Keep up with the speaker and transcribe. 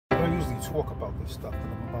talk about this stuff that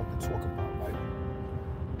I'm about to talk about, right?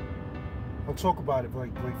 I'll talk about it very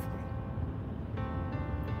briefly.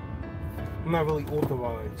 I'm not really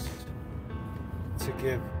authorized to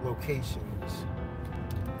give locations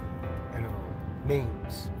and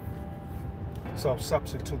names. So I'll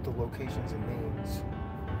substitute the locations and names.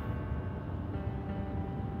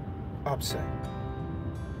 Upset.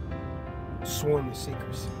 Sworn to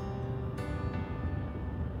secrecy.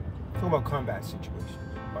 Talk about combat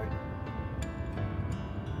situations, right?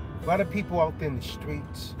 A lot of people out there in the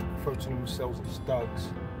streets refer to themselves as thugs.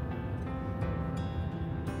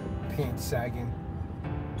 Pants sagging.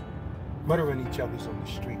 Murdering each other on the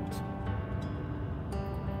streets.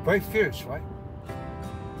 Very fierce, right?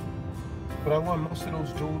 But I learned most of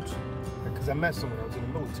those dudes, because I met someone when I was in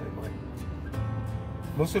the military, right?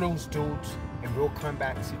 Most of those dudes in real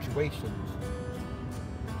combat situations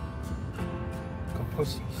come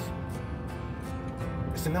pussies.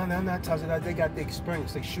 I said, no, Tazadaq, they got the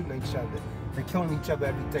experience. They shooting each other. They're killing each other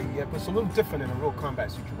every day. Yeah, but it's a little different in a real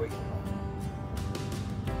combat situation, right?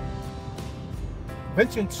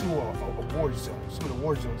 Venture into a war zone, some of the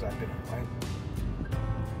war zones I've been in, right?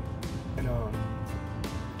 And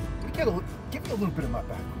give you a little bit of my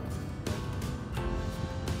background.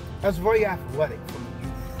 I was very athletic from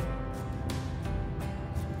youth.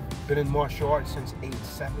 Been in martial arts since age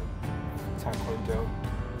 7. Taekwondo,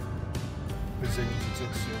 Brazilian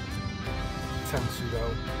Jiu-Jitsu,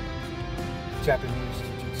 Tansudo, Japanese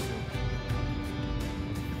Jiu-Jitsu,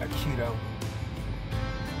 Aikido.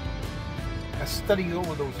 I studied all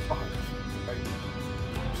of those arts, right?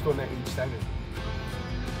 Still at age 7.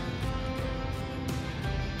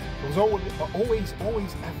 It was always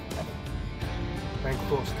athletic. Ran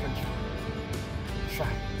cross country,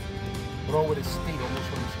 track, but all with a state,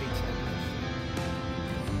 almost won the state championship.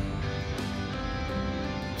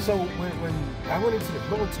 So when I went into the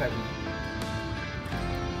military,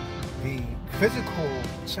 the physical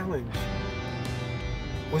challenge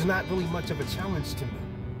was not really much of a challenge to me,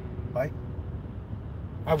 right?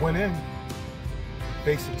 I went in,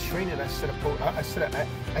 basic training. I set a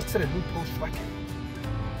new post record.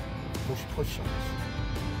 Most push-ups,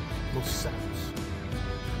 most set-ups,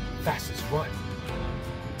 fastest run.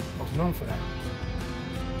 I was known for that.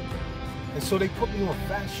 And so they put me on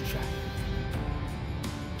fast track.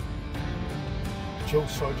 Joe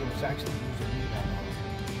Sargent was actually using me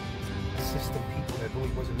to assisting people that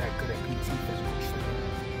really wasn't that good at PT physical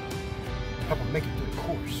training. Help them make it through the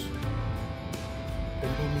course. They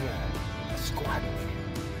made me a squad leader.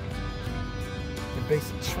 The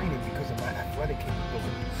basic training because of my athletic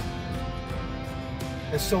capabilities.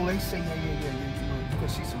 And so they say, yeah, you can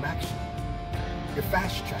see some action. You're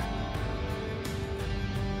fast track.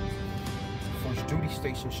 First duty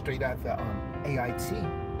station straight out the AIT.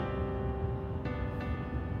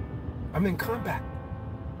 I'm in combat.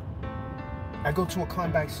 I go to a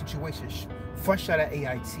combat situation, fresh out of AIT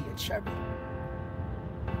at Cherry.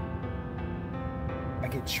 I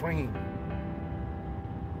get trained.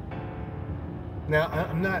 Now,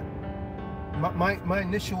 I'm not, my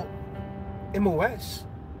initial MOS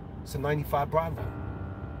is a 95 Bravo.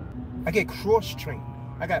 I get cross-trained.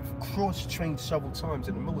 I got cross-trained several times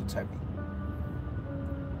in the military.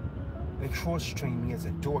 They cross-trained me as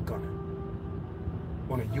a door gunner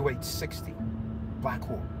on a UH-60 Black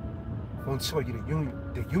Hawk. I won't tell you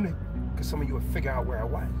the unit, because some of you will figure out where I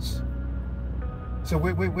was. So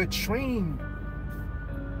we're trained,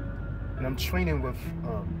 and I'm training with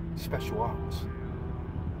special ops.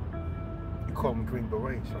 You call them Green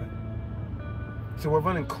Berets, right? So we're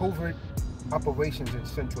running covert operations in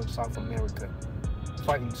Central and South America,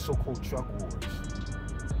 fighting so-called drug wars.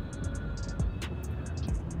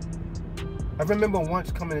 I remember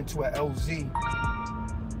once coming into a LZ.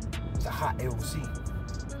 It was a hot LZ.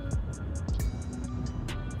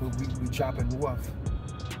 We dropping Ruach.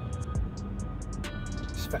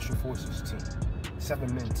 Special Forces team.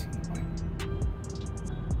 7-man team.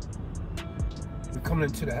 We coming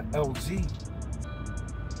into the LZ.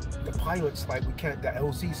 The pilot's like, we can't, the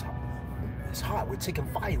LZ's hot. It's hot, we're taking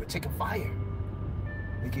fire.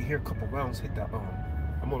 We can hear a couple rounds hit the,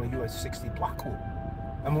 I'm on a US-60 Black Hawk.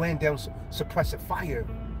 I'm laying down suppressive fire.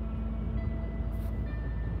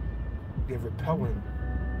 They're repelling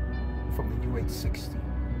from the UH-60.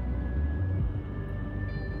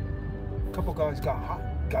 A couple guys got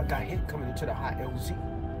hit coming into the hot LZ.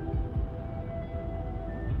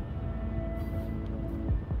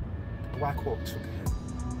 The Black Hawk took a hit.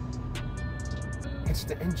 Hits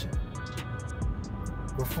the engine.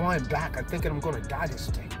 We're flying back. I'm thinking I'm gonna die this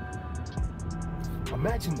day.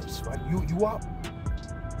 Imagine this, right? You up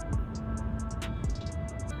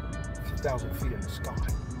 2,000 feet in the sky.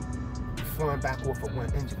 flying back off of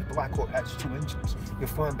one engine. The Black Hawk has 2 engines. You're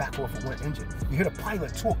flying back off of one engine. You hear the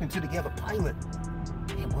pilot talking to the other pilot.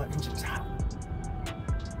 Hey, one engine's out.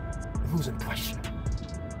 You're losing pressure.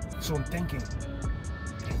 So I'm thinking,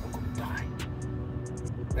 hey, I'm gonna die.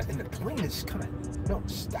 And the plane is kind of,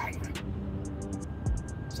 staggering.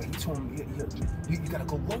 So he told me, you gotta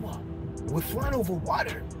go lower. We're flying over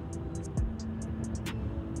water.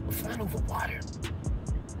 We're flying over water.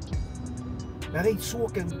 Now they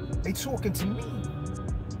talking to me.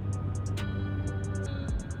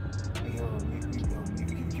 Hey,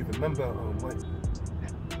 you remember what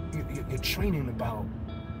you're training about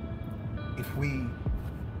if we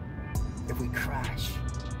crash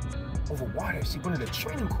over water. See, one of the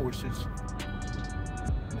training courses,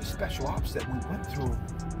 the special ops that we went through,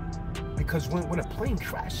 because when a plane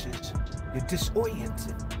crashes, you're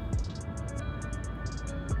disoriented.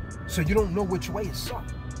 So you don't know which way it's up.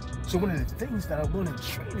 So one of the things that I learned in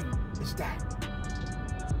training is that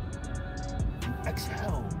you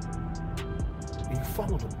exhale and you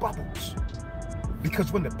follow the bubbles.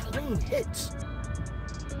 Because when the plane hits,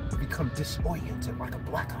 you become disoriented like a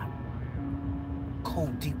blackout.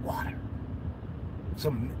 Cold, deep water. So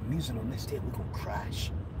I'm musing on this day, we're gonna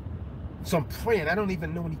crash. So I'm praying. I don't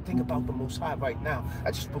even know anything about the Most High right now.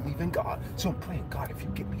 I just believe in God. So I'm praying, God, if you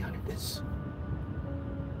get me out of this,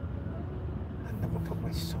 I never put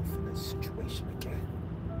myself in this situation again.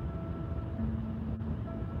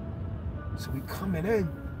 So we coming in,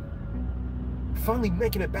 finally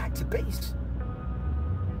making it back to base.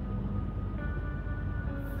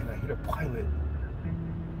 And I hear the pilot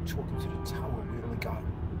talking to the tower. We only got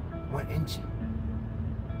one engine.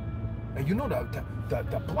 And you know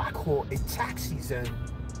the Black Hawk, it taxis in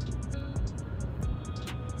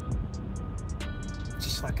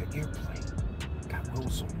just like an airplane. Got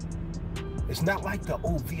wheels on it. It's not like the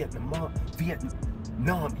old Vietnam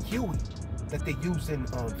Huey that they used in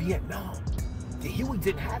Vietnam. The Huey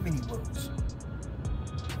didn't have any wheels.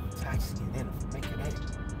 So taxiing in and making it.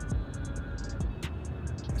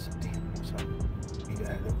 I said, damn, what's up?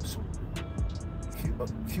 Yeah, so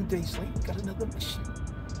a few days later, we got another mission.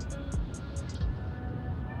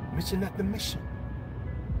 Mission after mission.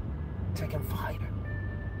 Taking fire.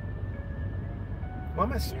 Why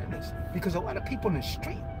am I saying this? Because a lot of people in the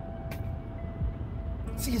street,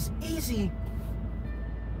 see, it's easy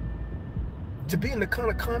to be in the kind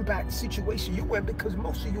of combat situation you in because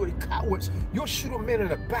most of you are cowards. You'll shoot a man in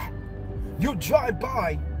the back. You'll drive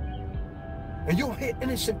by and you'll hit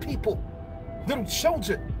innocent people, little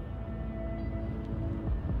children.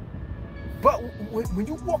 But when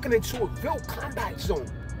you're walking into a real combat zone,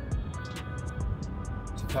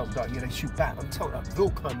 yeah, they shoot back. I'm telling you, a real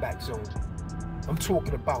combat zone. I'm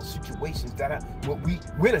talking about situations that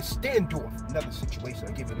we're in a standoff. Another situation.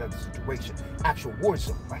 I'll give you another situation. Actual war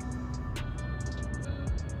zone, right?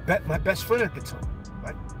 My best friend at the time,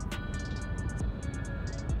 right?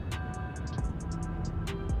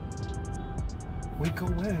 We go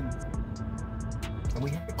in and we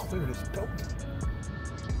have to clear this building.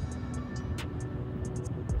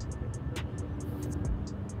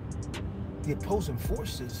 The opposing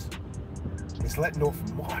forces is letting off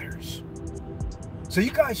mortars. So you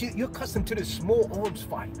guys, you're accustomed to this small arms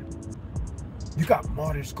fight. You got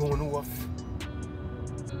mortars going off.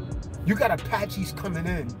 You got Apaches coming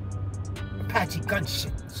in. Apache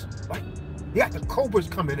gunships, right? You got the Cobras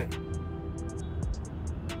coming in.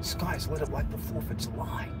 The sky's lit up like the 4th of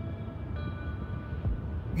July.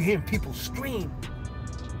 You're hearing people scream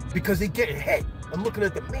because they're getting hit. I'm looking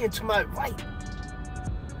at the man to my right.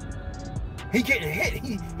 He getting hit.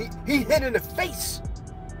 He hit in the face.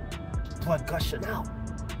 Blood gushing out.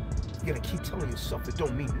 You gotta keep telling yourself it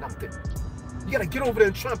don't mean nothing. You gotta get over there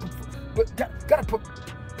and try and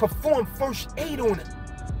perform first aid on it.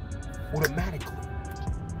 Automatically.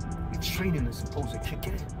 Your training is supposed to kick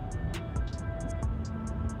in.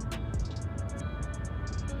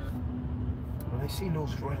 When I seen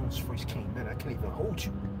those rounds first came in, I can't even hold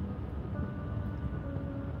you.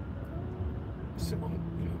 I said, well,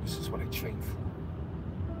 this is what I trained for.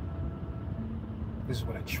 This is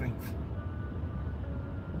what I trained for.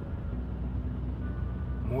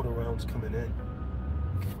 Mortar rounds coming in.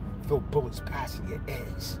 Feel bullets passing your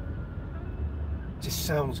ears. Just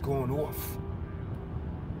sounds going off.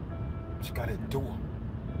 But you gotta endure.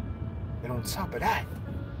 And on top of that,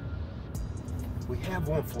 we have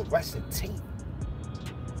on fluorescent tape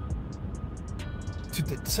to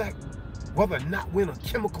detect whether or not we're in a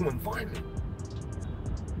chemical environment.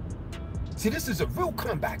 See, this is a real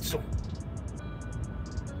combat zone.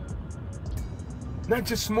 Not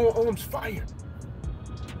just small arms fire.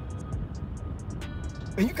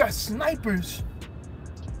 And you got snipers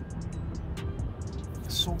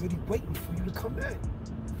It's already waiting for you to come in.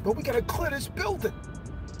 But we gotta clear this building.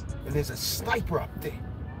 And there's a sniper up there.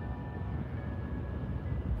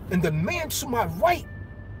 And the man to my right,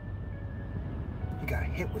 he got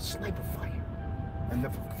hit with sniper fire. I'll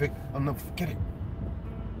never forget it.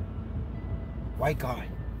 White guy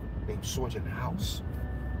named Sergeant House,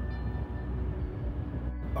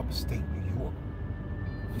 upstate New York.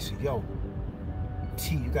 He said, yo,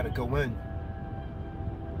 T, you gotta go in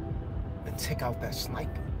and take out that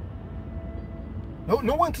sniper.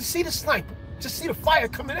 No one can see the sniper. Just see the fire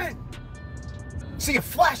coming in. See a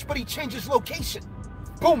flash, but he changed his location.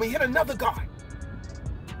 Boom, he hit another guy.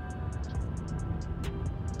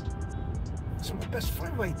 So my best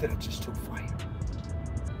friend right there that just took fire.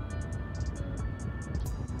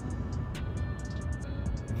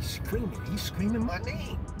 And he's screaming my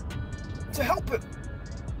name to help him.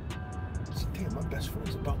 I said, damn, my best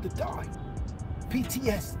friend's about to die.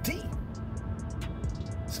 PTSD.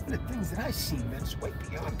 Some of the things that I seen, man, it's way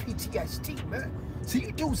beyond PTSD, man. See,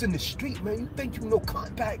 you dudes in the street, man, you think you know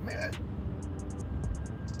combat, man.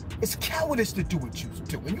 It's cowardice to do what you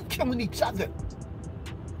do, and you killing each other.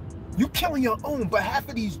 You killing your own, but half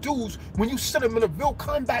of these dudes, when you set them in a real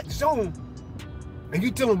combat zone, and you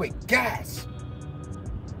dealing with gas,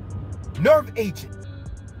 nerve agent,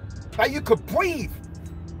 how you could breathe.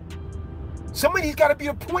 Somebody's got to be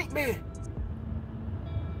a point man.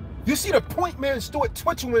 You see the point man start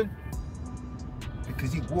twitching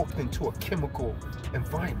because he walked into a chemical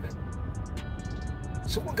environment.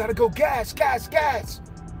 Someone got to go gas, gas, gas.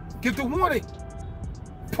 Give the warning.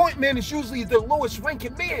 Point man is usually the lowest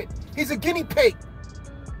ranking man. He's a guinea pig.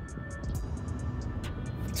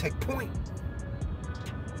 You take point.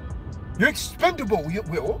 You're expendable.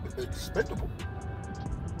 We're all expendable.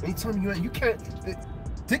 Anytime you can't,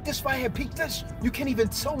 think this fire had peaked this, you can't even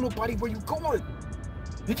tell nobody where you're going.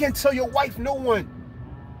 You can't tell your wife, no one.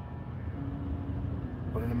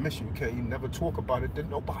 But on a mission, you never talk about it to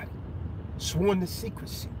nobody. Sworn to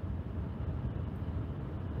secrecy.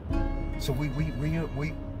 So we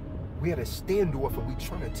had a standoff and we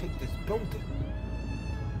trying to take this building.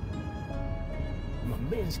 My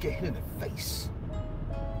man's getting hit in the face.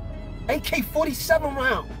 AK-47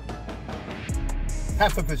 round.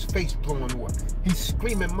 Half of his face blowing off. He's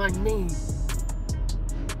screaming my name.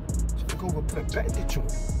 So I go over and put a bandage on.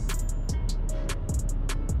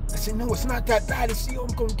 I said, no, it's not that bad. I see, oh,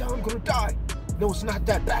 I'm gonna die. No, it's not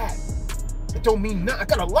that bad. It don't mean nothing. I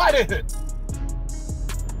gotta lie to him.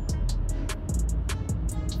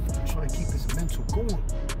 I'm trying to keep his mental going.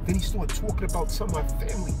 Then he started talking about some of my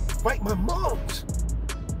family, right? My mom's.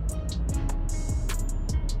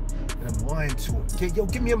 And I'm lying to him. Yo,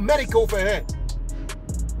 give me a medic over here.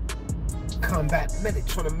 Combat medic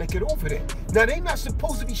trying to make it over there. Now, they not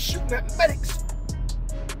supposed to be shooting at medics.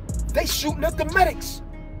 They shooting at the medics.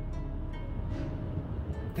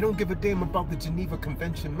 They don't give a damn about the Geneva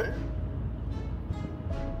Convention, man.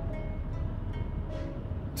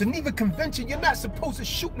 Geneva Convention, you're not supposed to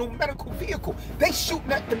shoot no medical vehicle. They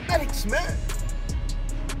shooting at the medics, man.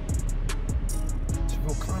 It's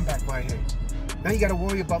real combat right here. Now you gotta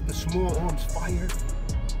worry about the small arms fire.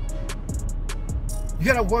 You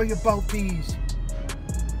gotta worry about these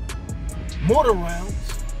mortar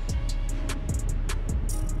rounds.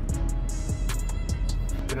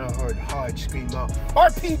 Then I heard Hodge scream out,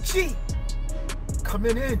 RPG!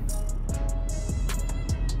 Coming in.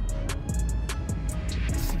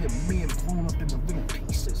 I see a man blown up into little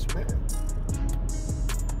pieces, man.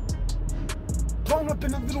 Blown up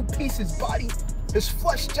into little pieces, body. His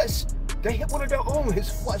flesh just, they hit one of their own. His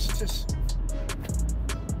flesh just,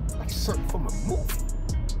 like something from a movie.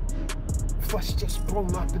 Flesh just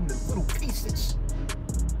blown up into little pieces.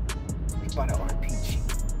 He bought an RPG.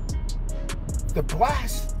 The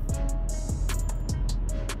blast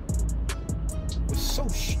was so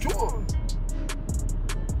strong.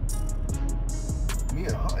 Me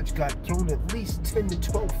and Hodge got thrown at least 10 to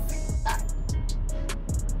 12 feet back.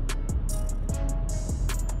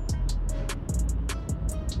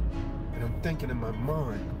 And I'm thinking in my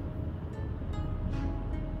mind,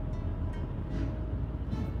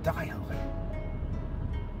 die out here.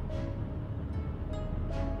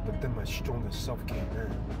 But then my stronger self came in.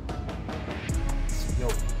 I said, yo,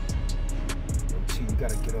 T, you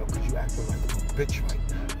gotta get up because you acting like a little bitch right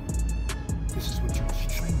now. This is what you was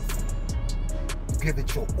trained for. You give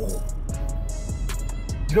it your all.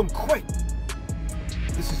 You don't quit.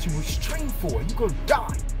 This is what you was trained for. You're gonna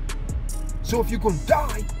die. So if you're gonna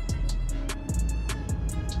die,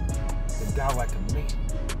 then die like a man.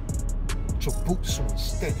 With your boots on,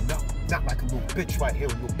 standing up. Not like a little bitch right here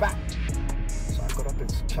on your back. So I got up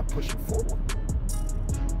and kept pushing forward.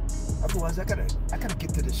 I Otherwise, I gotta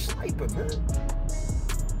get to the sniper, man.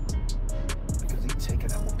 Because he's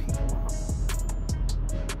taking our people out.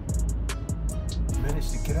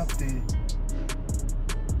 Managed to get up there,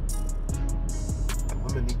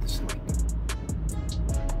 eliminate the sniper.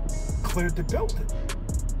 Cleared the building.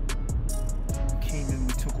 Came in,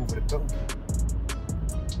 we took over the building.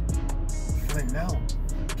 Right now,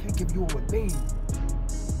 can't give you all a name,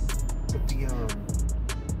 but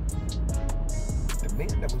the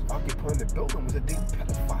man that was occupying the building was a damn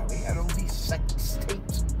pedophile. He had all these sex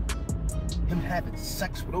tapes, him having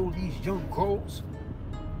sex with all these young girls.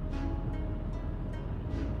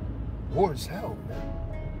 War is hell, man.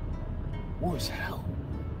 War is hell.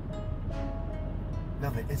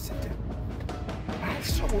 Another incident. I had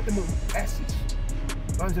trouble in the passage.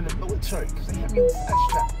 I was in the military because they had me on fast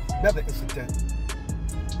track. Another incident.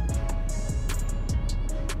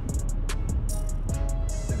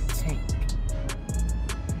 Another tank.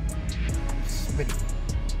 Smitty.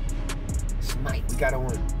 Snipe. We got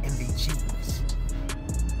on MVGs.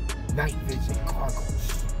 Night vision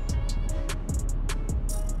cargoes.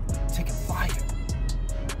 Taking fire.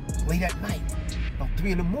 It's late at night. About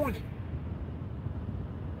 3 in the morning.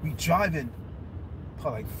 We driving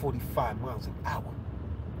probably like 45 miles an hour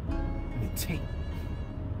in a tank.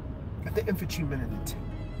 Got the infantryman in the tank.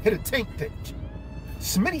 Hit a tank ditch.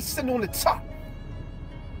 Smitty sitting on the top.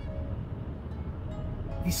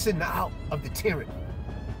 He's sitting out of the turret.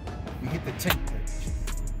 We hit the tank ditch.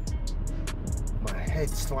 My head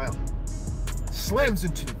slams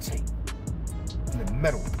into the tank. In the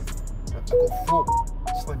metal. I go forward,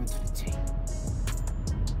 slam into the tank.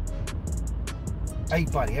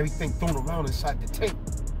 Everything thrown around inside the tank.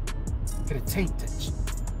 Hit a tank ditch.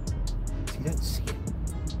 He didn't see it.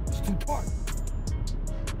 It's too dark.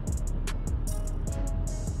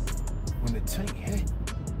 When the tank hit,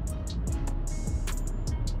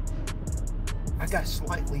 I got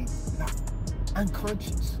slightly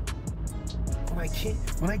unconscious.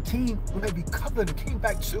 When I recovered and came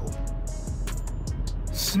back to,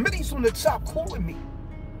 Smitty's on the top calling me.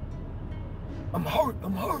 I'm hurt.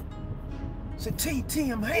 I said, T,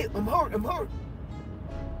 I'm hurt.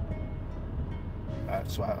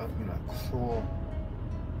 So I crawl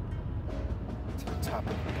to the top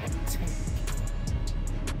of the tank.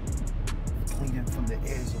 Bleeding from the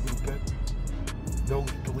ears a little bit.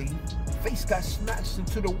 Nose bleed. Face got smashed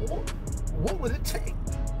into the wall of the tank.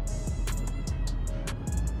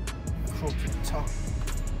 Crawl to the top.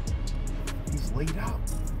 He's laid out.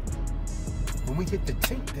 When we hit the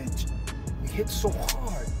tank ditch, we hit so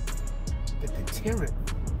hard that the turret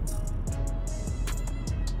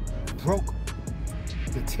broke.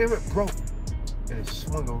 The turret broke and it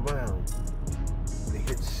swung around and it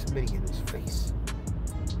hit Smitty in his face.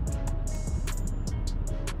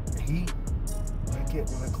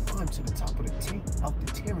 When I climbed to the top of the tank, out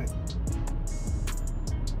the turret,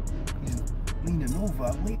 he's leaning over.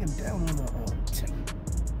 I lay him down on the tank.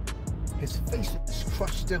 His face is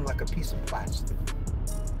crushed in like a piece of plastic.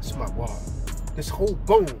 That's my wall. This whole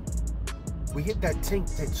bone. We hit that tank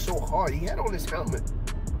ditch so hard. He had on his helmet,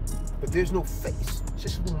 but there's no face. It's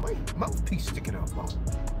just a little mouthpiece sticking out.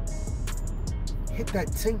 Hit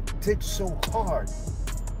that tank ditch so hard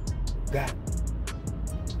that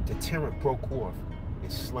the turret broke off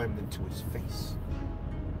and slammed into his face.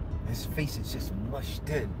 His face is just mushed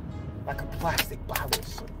in like a plastic bottle or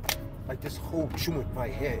something. Like this whole joint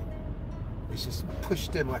right here is just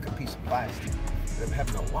pushed in like a piece of plastic. And I'm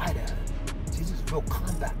having a light at him. See, this is real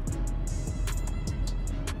combat.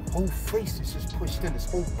 Whole face is just pushed in.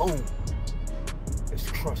 This whole bone is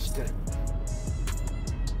crushed in.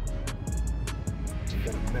 We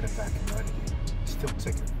got a medevac in out of here. Still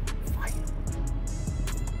taking fire.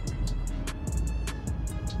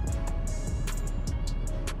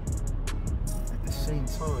 At the same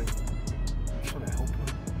time, I'm trying to help him.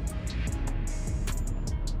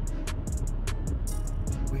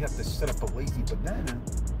 We have to set up a lazy banana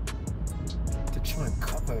to try and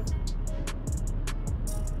cover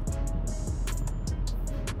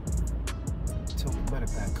until the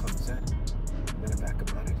medevac comes in. Medevac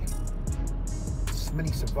him out of here.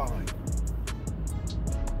 Smitty survived,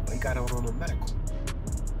 but he got out on a medical.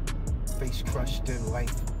 Face crushed in,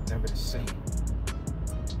 life never the same.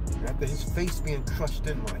 And after his face being crushed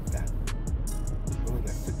in like that, we only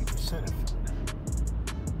got 50% of it now.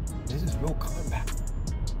 This is real combat.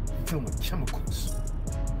 You're dealing with chemicals.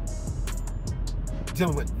 You're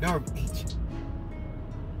dealing with nerve agent.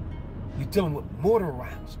 You're dealing with mortar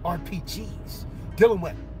rounds, RPGs, dealing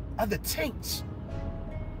with other tanks.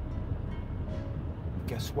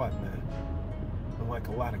 Guess what, man? Unlike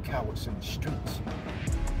a lot of cowards in the streets,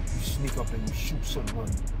 you sneak up and you shoot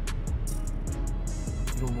someone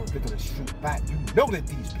You don't know if they're gonna shoot back. You know that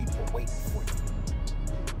these people are waiting for you.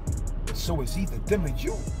 And so it's either them or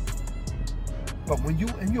you. But when you,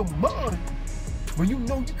 in your mind, when you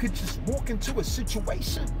know you could just walk into a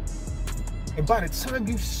situation, and by the time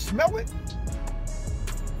you smell it,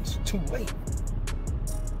 it's too late.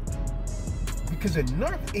 Because a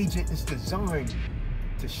nerve agent is designed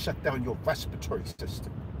to shut down your respiratory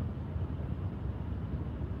system.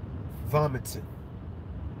 Vomiting,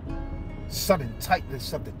 sudden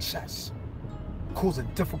tightness of the chest, causing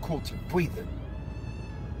difficulty breathing,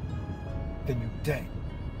 then you're dead.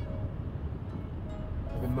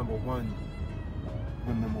 I remember one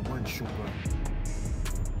trooper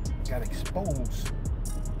got exposed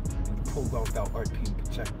and you pulled off that RP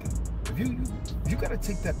projector. If you gotta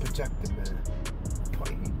take that projector, man,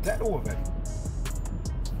 you dead already.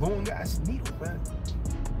 Long ass needle, man.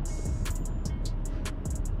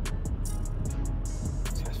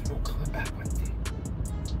 There's no combat right there.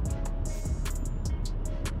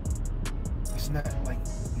 It's not like,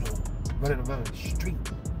 you know, running around the street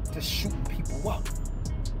just shooting people up.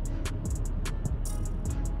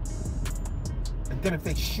 And then if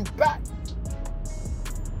they shoot back,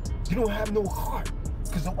 you don't have no heart.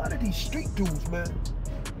 Because a lot of these street dudes, man,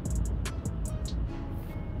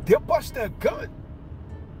 they'll bust their gun,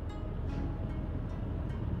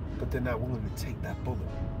 but they're not willing to take that bullet.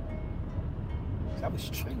 I was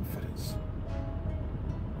trained for this.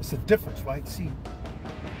 It's a difference, right? See,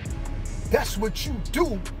 that's what you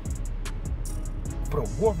do, but a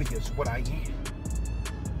warrior is what I am.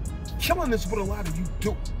 Killing is what a lot of you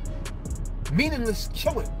do. Meaningless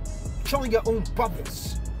killing. Killing your own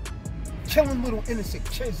brothers. Killing little innocent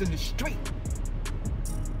kids in the street.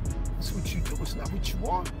 That's what you do. It's not what you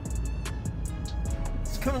are.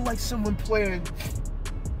 It's kind of like someone playing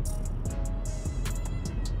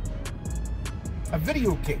a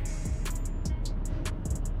video game.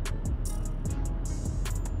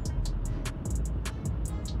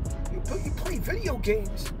 You play video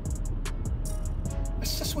games.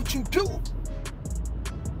 It's just what you do.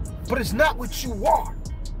 But it's not what you are.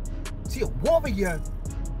 See, a warrior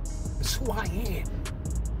is who I am.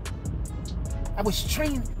 I was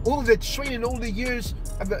trained, all of the training over the years.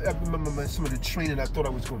 I remember some of the training, I thought I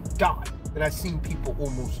was going to die. And I seen people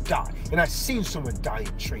almost die. And I seen someone die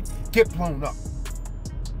in training, get blown up.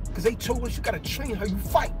 Because they told us you got to train how you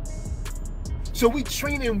fight. So we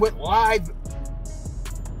training with live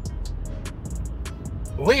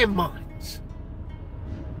landmines.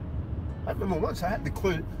 I remember once I had to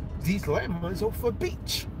clear these landmines over a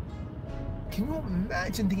beach. Can you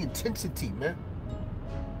imagine the intensity, man?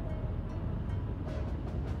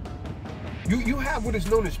 You have what is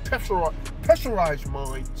known as pressurized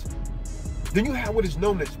mines. Then you have what is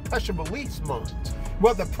known as pressure release mines.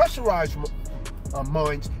 Well, the pressurized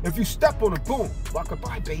mines, if you step on a boom,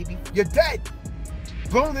 rock-a-bye, baby, you're dead.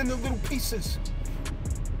 Blown into little pieces.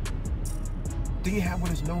 Then you have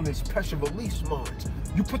what is known as pressure release mines.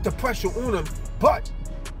 You put the pressure on them, but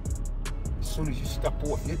as soon as you step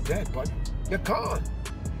off, you're dead, buddy. You're gone.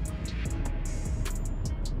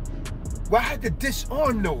 Well, I had to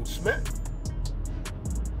disarm those, man.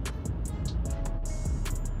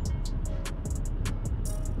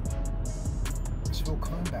 It's real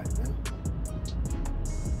combat, man.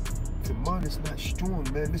 If your mind is not strong,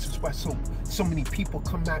 man, this is why so many people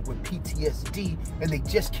come out with PTSD and they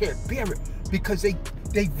just can't bear it because they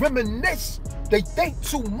reminisce, they think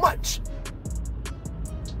too much.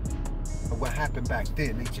 What happened back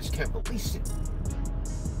then, they just can't release it.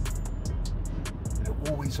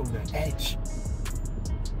 They're always on the edge.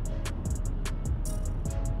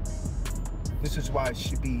 This is why it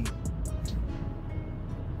should be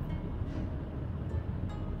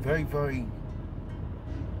very, very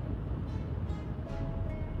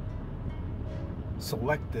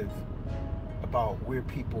selective about where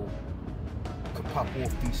people could pop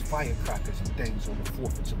off these firecrackers and things on the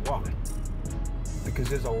 4th of July. Because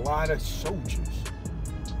there's a lot of soldiers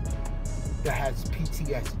that has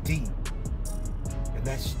PTSD, and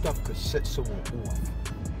that stuff could set someone off.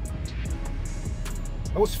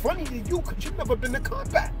 It was funny to you because you've never been to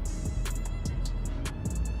combat.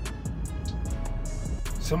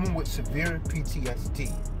 Someone with severe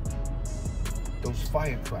PTSD, those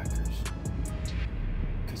firecrackers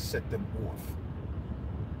could set them off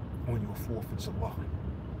on your 4th of July.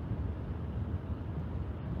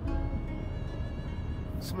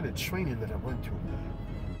 Some of the training that I went through, man.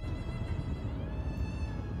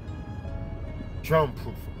 Drown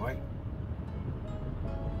proofing, right?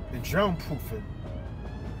 In drown proofing,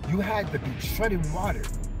 you had to be treading water,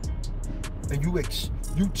 and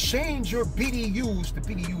you change your BDUs. The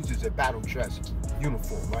BDUs is a battle dress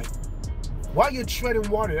uniform, right? While you're treading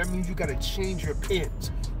water, that means you gotta change your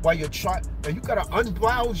pants. While you're and you gotta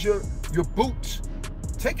unblouse your boots.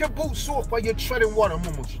 Take your boots off while you're treading water. I'm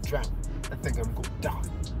almost drowning. I think I'm gonna die.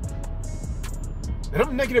 And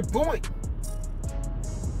I'm negative buoyant.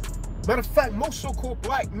 Matter of fact, most so-called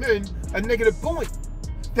black men are negative buoyant.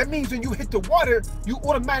 That means when you hit the water, you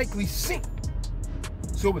automatically sink.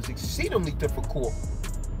 So it's exceedingly difficult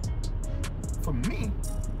for me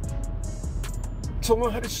to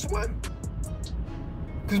learn how to swim.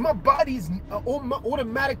 Because my body is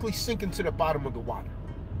automatically sinking to the bottom of the water.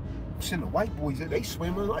 The white boys, they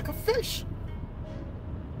swimming like a fish.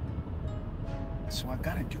 So I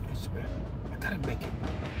gotta do this, man. I gotta make it.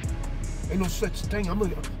 Ain't no such thing. I'm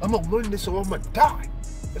gonna learn this or I'm gonna die.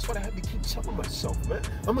 That's what I have to keep telling myself, man.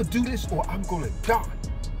 I'm gonna do this or I'm gonna die.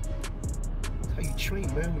 That's how you train,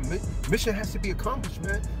 man. The mission has to be accomplished,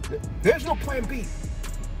 man. There's no plan B.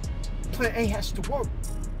 Plan A has to work.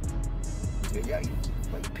 Yeah.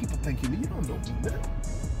 Like people think you don't know me, man.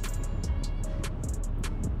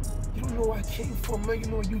 You don't know where I came from, man. You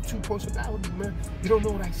know a YouTube personality, man. You don't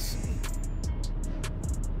know what I see.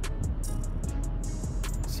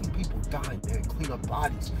 I see people die, man. Clean up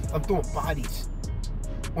bodies. I'm throwing bodies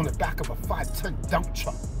on the back of a 5-ton dump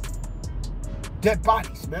truck. Dead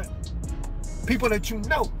bodies, man. People that you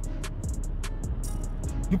know.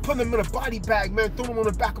 You put them in a body bag, man. Throw them on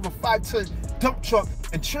the back of a 5-ton dump truck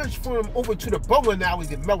and transfer them over to the bowling alley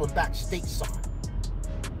and mail them back stateside.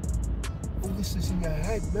 All this is in your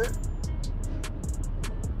head, man.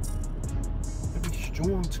 Be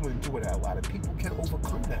strong to endure that. A lot of people can't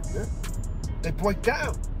overcome that, man. They break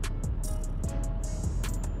down.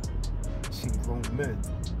 I seen grown men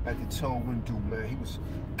at the tailwind dude, man. He was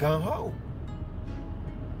gung-ho.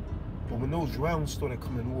 But when those rounds started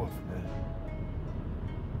coming off, man,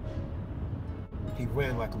 he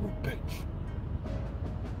ran like a little bitch.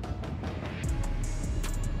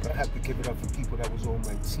 But I have to give it up for people that was on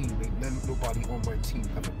my team. Nobody on my team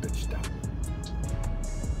ever bitched out.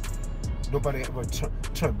 Nobody ever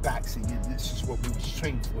turned back and said, yeah, this is what we was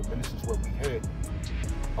trained for, and this is what we had.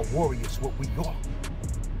 A warrior is what we are.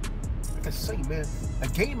 Like I say, man, a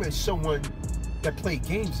gamer is someone that play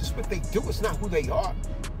games. It's what they do. It's not who they are.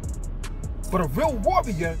 But a real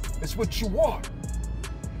warrior is what you are.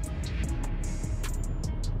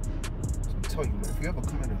 So I tell you, man, if you ever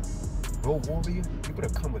come in a real warrior, you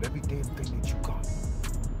better come with every damn thing that you got.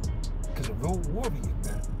 Because a real warrior,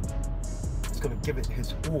 man, is going to give it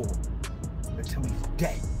his all until he's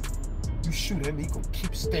dead. You shoot him, he's going to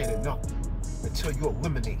keep standing up until you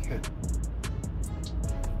eliminate him.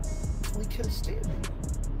 Until he can't stand it.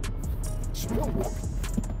 It's a real warrior.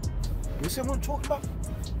 You see what I'm talking about?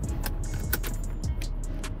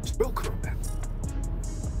 It's real combat.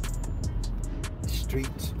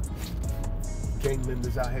 Streets. Gang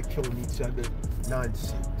members out here killing each other.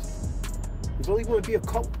 Nonsense. You really want to be a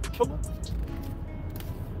cult killer?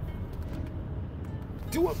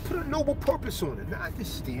 Do it. Put a noble purpose on it. Now, I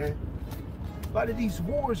understand. A lot of these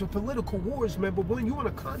wars are political wars, man. But when you in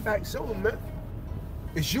a combat zone, man,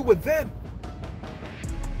 it's you or them.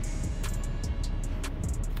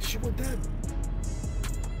 It's you or them.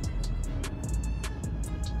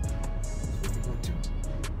 That's what you're gonna do.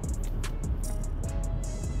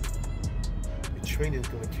 The training's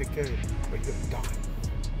gonna kick in, but you're gonna die.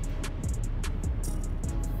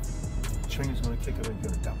 The training's gonna kick in, and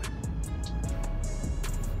you're gonna die.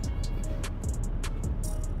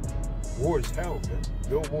 War is hell, man.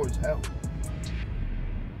 Real war is hell.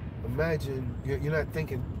 Imagine you're not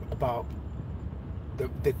thinking about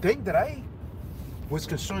the thing that I was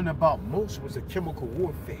concerned about most was the chemical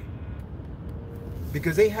warfare,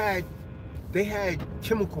 because they had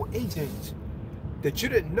chemical agents that you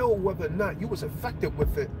didn't know whether or not you was affected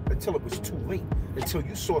with it until it was too late, until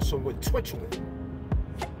you saw someone twitch with it.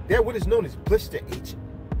 They're what is known as blister agent.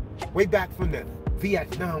 Way back from the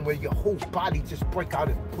Vietnam, where your whole body just break out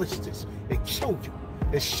in blisters and kill you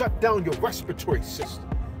and shut down your respiratory system.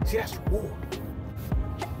 See, that's war.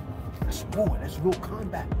 That's war. That's real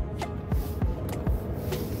combat.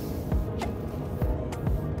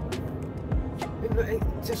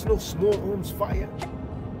 Ain't just no small arms fire.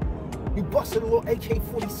 You busted a little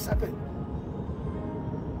AK-47.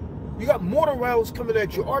 You got mortar rounds coming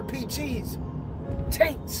at you, RPGs,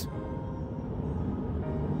 tanks.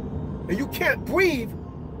 And you can't breathe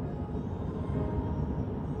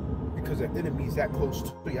because the enemy's that close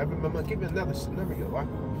to you. I remember, I'll give you another scenario, right?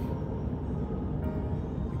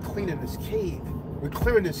 We're cleaning this cave. We're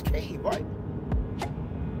clearing this cave, right?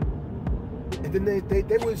 And then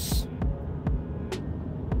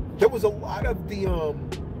there was a lot of the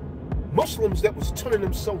Muslims that was turning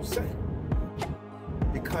themselves in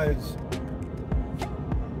because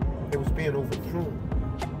being overthrown.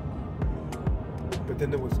 But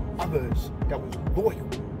then there was others that was loyal.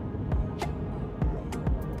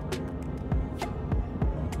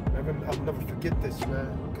 I'll never forget this, man.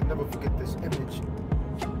 I can never forget this image.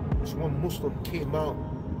 This one Muslim came out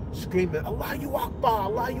screaming, Allahu Akbar,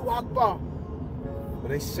 Allahu Akbar.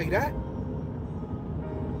 When they say that,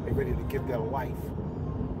 they're ready to give their life.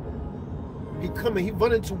 He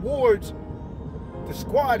running towards the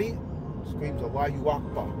squad. He screams, Allahu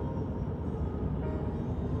Akbar.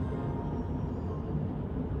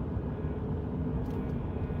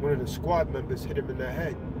 One of the squad members hit him in the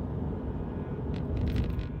head.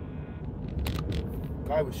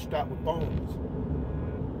 Guy was strapped with bombs.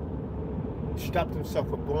 He strapped himself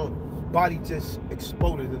with bombs. Body just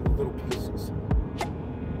exploded into little pieces.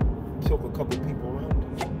 Killed a couple people around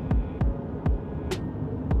him.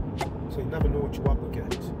 So you never know what you're up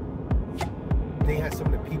against. They had some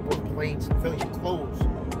of the people in plain civilian clothes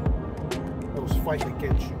that was fighting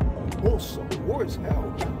against you. Also, war is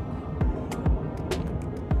hell.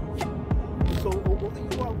 So what are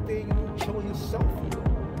you out there, you know, killing yourself?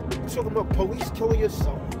 You're talking about police killing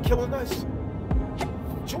yourself, killing us?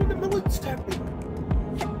 Join the military.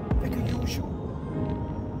 They can use you.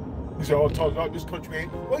 You say, oh, Tazadaq, this country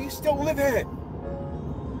ain't. Well, you still live here.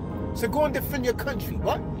 So go and defend your country.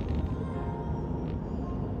 What?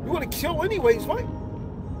 You want to kill anyways, right?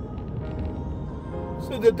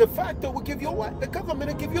 So the de facto will give you the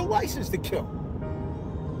government will give you a license to kill.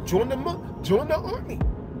 Join the army.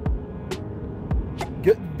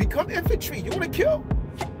 Become infantry. You want to kill?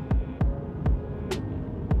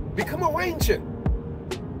 Become a ranger.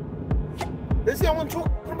 That's what I'm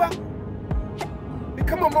talking about.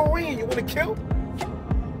 Become a Marine. You want to kill?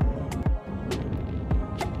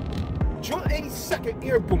 Join 82nd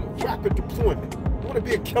Airborne Rapid Deployment. You want to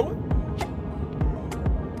be a killer?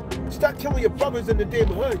 Stop killing your brothers in the damn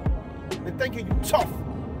hood and thinking you tough.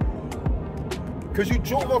 Because you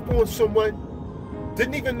drove up on someone,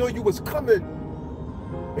 didn't even know you was coming,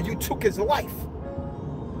 and you took his life.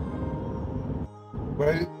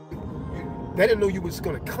 Well, they didn't know you was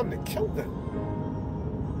going to come to kill them.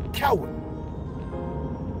 Coward.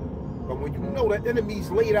 But when you know the enemy's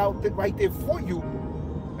laid out right there for you,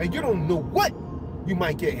 and you don't know what you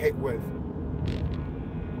might get hit with,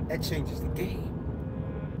 that changes the game.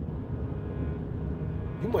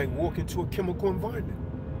 You might walk into a chemical environment.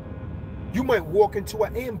 You might walk into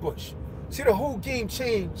an ambush. See, the whole game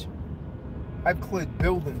changed. I've cleared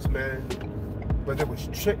buildings, man, but there was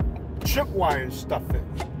tripwire and stuff in.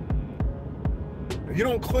 If you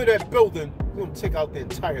don't clear that building, you're gonna take out the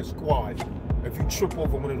entire squad. If you trip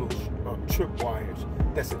over one of those tripwires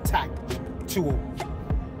that's attached to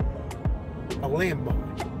a landmine.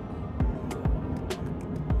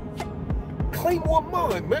 Claymore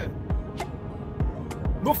mine, man.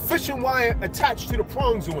 No fishing wire attached to the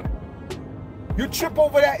prongs on it. You trip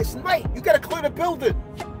over that, it's night. You gotta clear the building.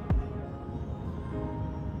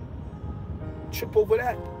 Trip over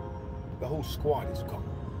that, the whole squad is gone.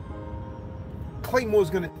 Claymore's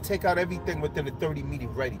gonna take out everything within a 30-meter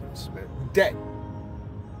radius, man. Dead.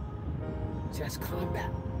 See, that's combat.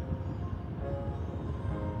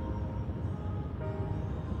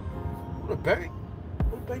 You wanna bang? You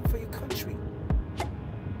wanna bang for your country.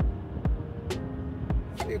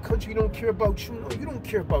 Your country don't care about you. No, you don't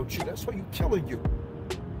care about you. That's why you're killing you.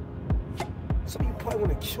 Some of you probably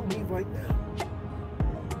want to kill me right now.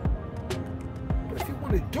 But if you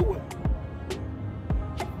want to do it,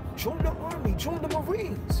 join the army, join the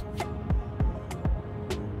Marines.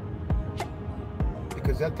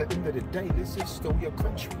 Because at the end of the day, this is still your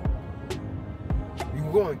country. You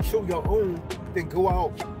go and kill your own, then go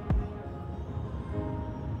out,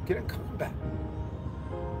 get in combat.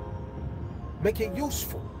 Make it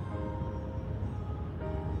useful.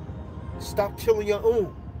 Stop killing your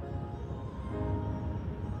own.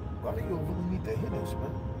 Why do you really need to hear this,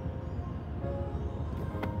 man?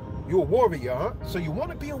 You're a warrior, huh? So you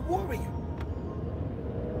want to be a warrior.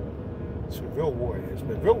 That's what real warrior is,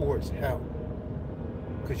 man. Real war is hell.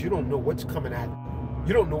 Because you don't know what's coming at you.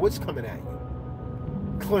 You don't know what's coming at you.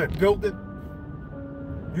 Clearing building.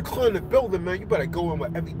 You clearing the building, man. You better go in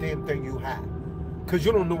with every damn thing you have. Because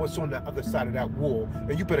you don't know what's on the other side of that wall.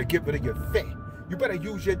 And you better get rid of your fear. You better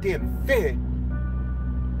use your damn fear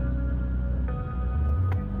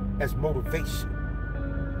as motivation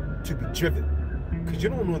to be driven. Because you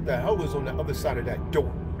don't know what the hell is on the other side of that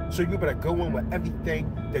door. So you better go in with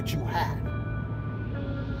everything that you have.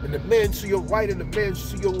 And the man to your right and the man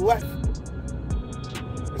to your left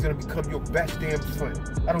is going to become your best damn friend.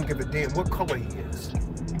 I don't give a damn what color he is.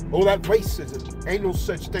 All that racism. Ain't no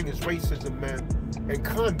such thing as racism, man. In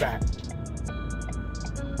combat,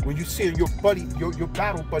 When you see your buddy, your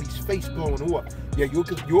battle buddy's face blowing off, yeah,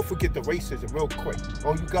 you'll forget the racism real quick.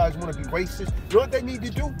 Oh, you guys want to be racist? You know what they need to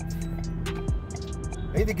do?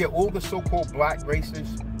 They need to get all the so-called black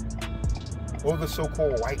races, all the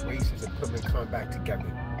so-called white races, and put them in combat together.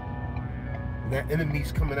 And that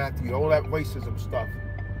enemy's coming after you, all that racism stuff,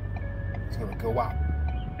 it's gonna go out.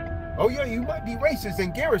 Oh yeah, you might be racist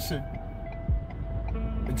in garrison.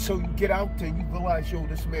 Until you get out there and you realize, yo,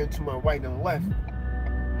 this man to my right and left,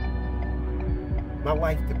 my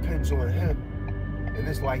life depends on him, and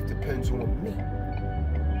his life depends on me.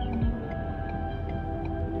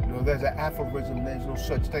 You know, there's an aphorism, there's no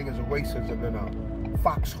such thing as a racism in a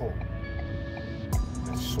foxhole.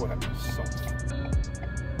 That's sort of insulting.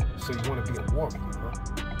 So you want to be a warrior, huh?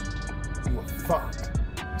 You a thug.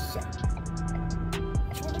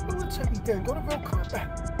 Join the military then, go to real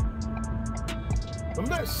combat. I'm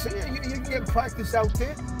not saying you're getting practice out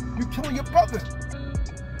there. You're killing your brother.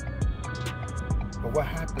 But what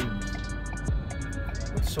happens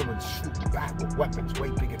when someone shoots back with weapons way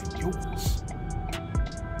bigger than yours?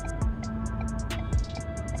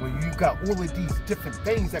 When you got all of these different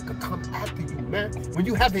things that could come after you, man. When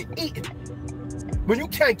you haven't eaten. When you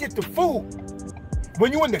can't get the food.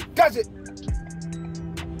 When you're in the desert.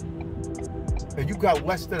 And you got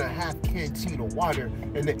less than a half canteen of water,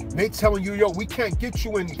 and they telling you, yo, we can't get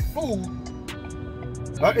you any food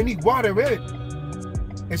or any water in.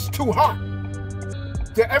 It's too hot.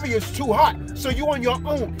 The area is too hot. So you on your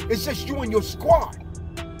own. It's just you and your squad.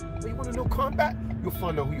 Well, you want to know combat? You'll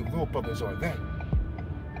find out who your real brothers are then.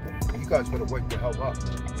 You guys better wake the hell up.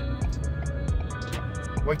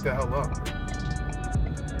 Wake the hell up.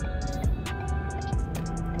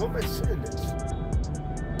 Why am I saying this?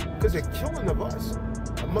 Because the killing of us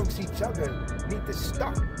amongst each other need to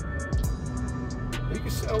stop. You can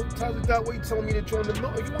say, oh, Tazadaq, what are you telling me to join the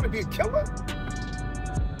military? You want to be a killer?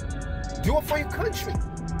 Do it for your country.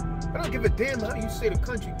 I don't give a damn how you say the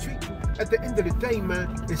country treats you. At the end of the day,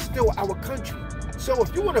 man, it's still our country. So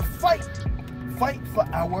if you want to fight, fight for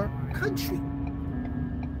our country.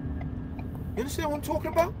 You understand what I'm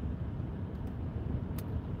talking about?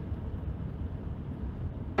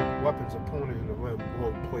 Weapons are pointed in the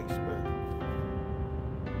wrong place, man.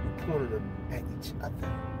 You're pointing them at each other.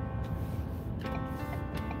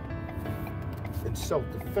 In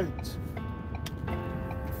self-defense.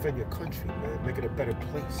 Defend your country, man. Make it a better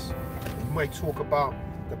place. And you might talk about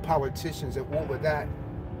the politicians and all of that.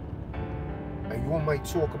 And you might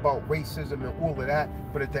talk about racism and all of that.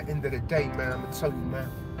 But at the end of the day, man, I'm going to tell you,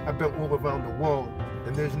 man, I've been all around the world.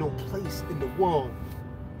 And there's no place in the world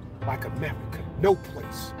like America. No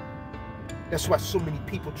place. That's why so many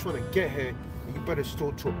people trying to get here, and you better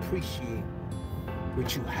start to appreciate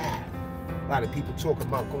what you have. A lot of people talking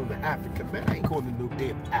about going to Africa. Man, I ain't going to no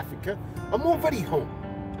damn Africa. I'm already home.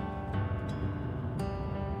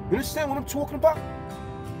 You understand what I'm talking about?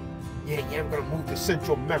 Yeah, I'm going to move to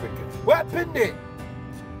Central America. Well, I've been there.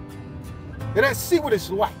 And I see what it's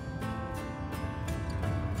like.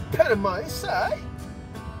 Panama, it's all right.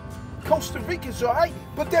 Costa Rica's all right.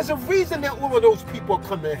 But there's a reason that all of those people are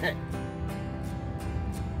coming here.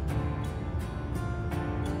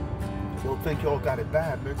 Don't think y'all got it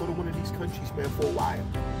bad, man. Go to one of these countries, man, for a while.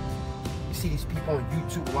 You see these people on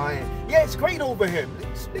YouTube lying. Yeah, it's great over here.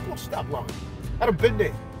 They gonna stop lying. I done been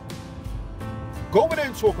there. Go over there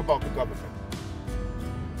and talk about the government.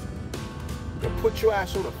 They'll put your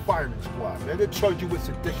ass on a firing squad, man. They'll charge you with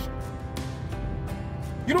sedition.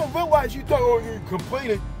 You don't realize you thought, oh, you're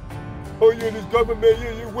complaining. Oh, you're in this government,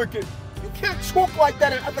 you're wicked. You can't talk like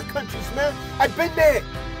that in other countries, man. I've been there.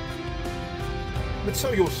 Let me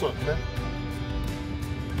tell you something, man.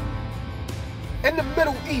 In the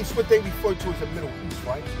Middle East, what they refer to as the Middle East,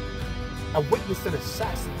 right? I witnessed an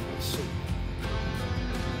assassination.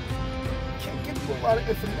 Can't give you a lot of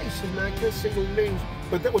information, man. I can't say no names,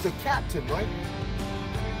 but there was a captain, right?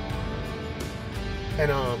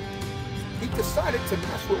 And he decided to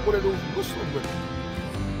mess with one of those Muslim women.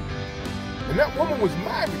 And that woman was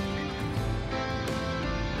married.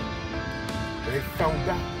 And they found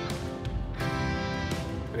out.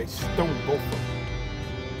 And they stoned both of them.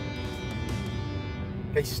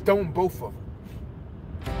 They stoned both of them.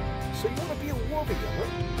 So you want to be a warrior, huh?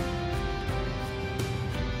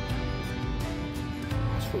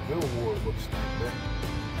 That's what real war looks like, man.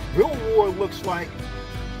 Real war looks like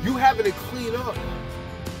you having to clean up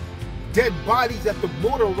dead bodies that the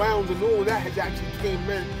mortar rounds and all of that has actually came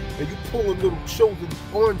in, and you pulling little children's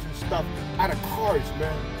arms and stuff out of cars,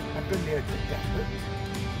 man. I've been there and did that, man.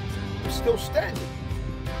 I'm still standing.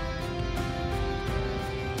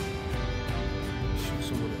 Shoot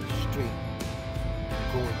someone in the street,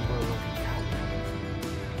 going around like a coward.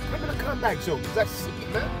 combat zone, because I see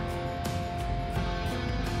it, man.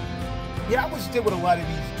 Yeah, I was there with a lot of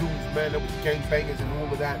these dudes, man, that was gangbangers and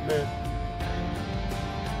all of that, man.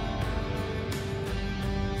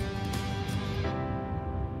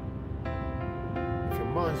 If your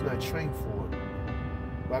mind's not trained for it,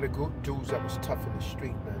 a lot of good dudes that was tough in the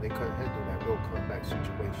street, man, they couldn't handle that real combat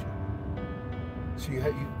situation. So you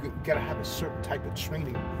gotta have a certain type of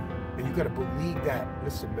training, and you gotta believe that,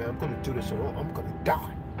 listen, man, I'm gonna do this or I'm gonna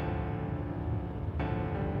die.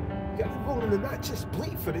 You gotta be willing to not just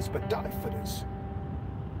bleed for this, but die for this.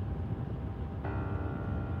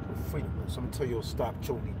 For freedom, man. So I'm gonna tell you, stop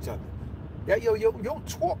killing each other. Yeah, yo,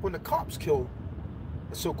 talk when the cops kill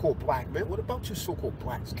the so-called black man. What about you so-called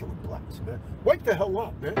blacks killing blacks, man? Wake the hell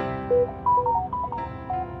up, man.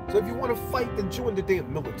 So if you want to fight, then join the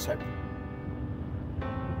damn military.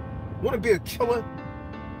 Want to be a killer?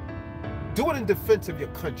 Do it in defense of your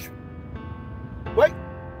country. Right?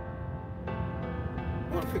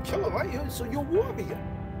 You want to be a killer, right? So you're a warrior.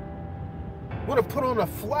 Want to put on a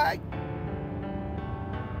flag?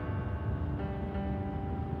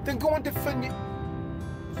 Then go and defend you.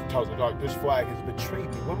 Tazadaq, this flag has betrayed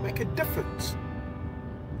me. Well, make a difference.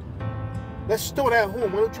 Let's start at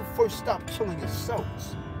home. Why don't you first stop killing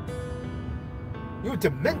yourselves? You're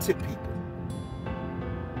demented people.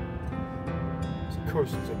 It's the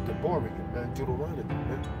curses of the warrior, man. Deuteronomy,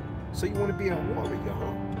 man. So you want to be a warrior,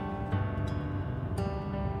 huh?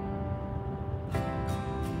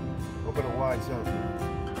 I'm gonna wise up, man.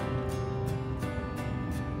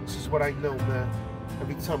 This is what I know, man.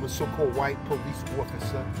 Every time a so-called white police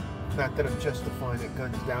officer, not that I'm justifying that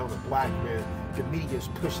guns down a black man, the media is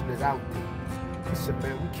pushing it out there. Listen,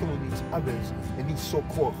 man, we're killing these others in these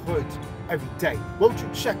so-called hoods every day. Won't you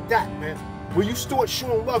check that, man? When you start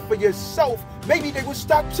showing love for yourself, maybe they will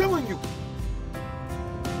stop killing you.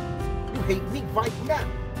 You hate me right now,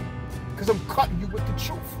 because I'm cutting you with the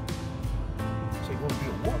truth. So you want to be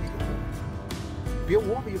a warrior, man. Be a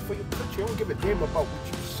warrior for your country. I don't give a damn about what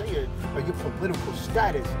you're saying or your political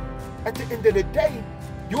status. At the end of the day,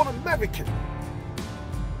 you're an American.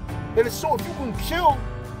 And so if you can kill,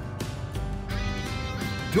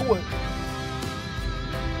 do it.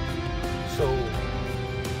 So,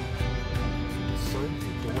 your sons,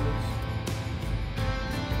 your daughters,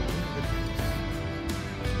 believe in peace.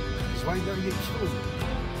 Because right now you're killing them.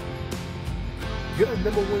 You're the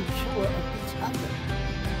 #1 killer of each other.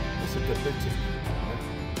 That's a demented people, right?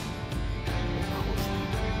 Of course not.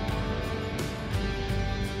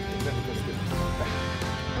 They're never going to get this back.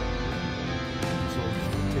 So I'm just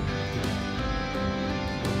going to take it again.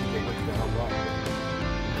 They wake the hell up.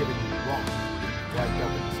 Giving you wrong. Right now,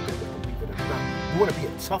 instead of believe it or not. You want to be a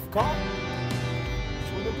tough guy?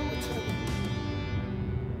 Join the military.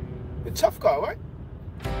 You're a tough guy, right?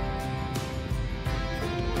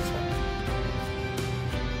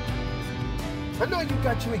 I know you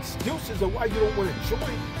got your excuses of why you don't want to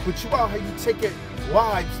join, but you out here, you taking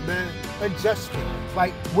lives, man, unjustly,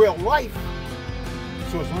 like real life.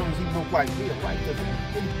 So as long as he look like real life doesn't mean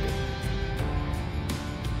anything.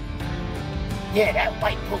 Yeah, that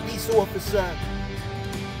white police officer.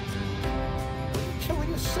 You're killing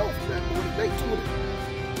yourself, man. What are they doing?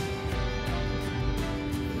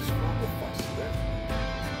 What's wrong with us, man?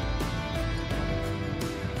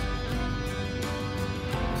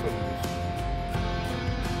 I'll tell you this.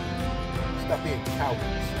 Stop being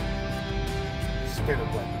cowards. Stand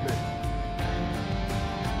up like men.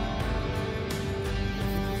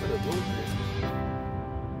 For the little man.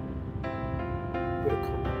 Better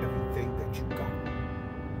come with everything that you got.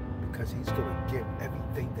 Because he's gonna give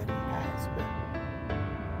everything that he has, man.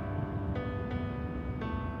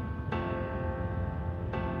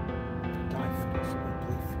 Die for this, man.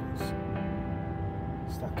 Bleed for this.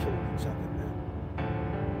 Stop killing each other, man.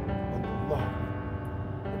 Under love.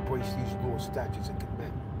 Embrace these laws, statutes, and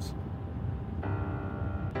commandments.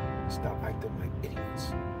 Stop acting like idiots.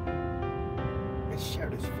 And share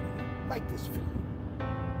this video. Like this video.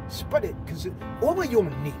 Spread it, because all of y'all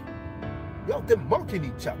need. Y'all they're marking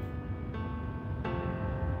each other.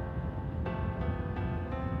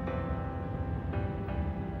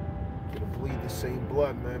 You're gonna bleed the same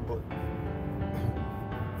blood, man, but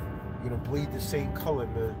you're gonna bleed the same color,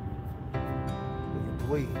 man. When you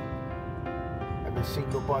bleed. I haven't seen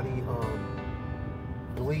nobody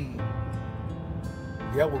bleed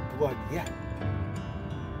yellow blood yet.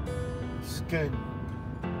 Skin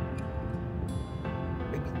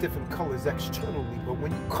maybe different colors externally, but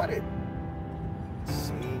when you cut it,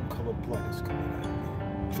 same color blood is coming out of you.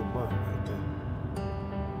 It's your mind right there.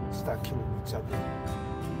 Stop killing each other.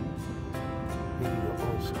 Maybe your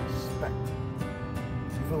own respect.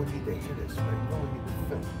 You don't need to hear this, man. You don't need to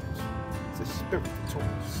film this. the spirit that told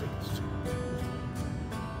me to say this to you.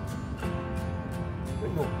 You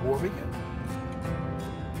ain't no warrior.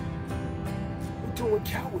 You're doing what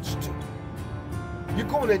cowards do. You're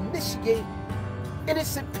going to initiate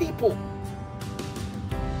innocent people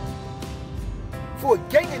for a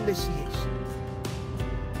gang initiation.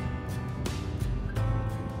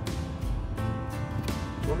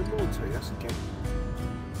 Go to the military, that's a gang.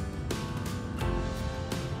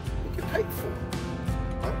 You get paid for it.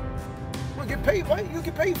 Right? You don't get paid, right? You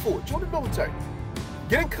get paid for it. Join the military.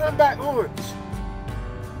 Get in combat arms.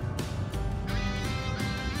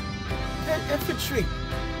 Get infantry.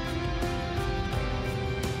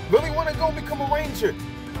 Really want to go become a ranger?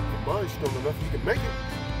 Your mind's strong enough, you can make it.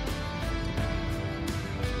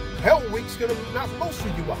 Hell Week's gonna knock most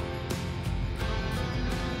of you out.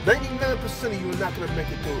 99% of you are not gonna make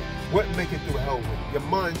it through. Wouldn't make it through Hell Week. Your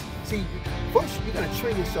mind, see, first you gotta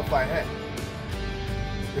train yourself by head.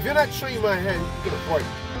 If you're not trained by head, you're gonna break.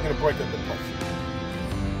 You're gonna break under pressure.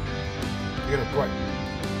 You're gonna break.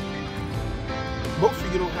 Most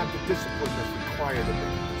of you don't have the discipline that's required to make it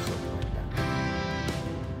do something like that.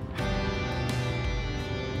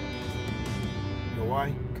 You know why?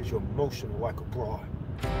 Because you're emotional like a broad.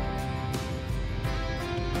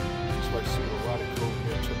 I see a lot of clothes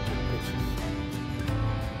there took the pictures.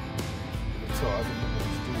 You can tell other people in the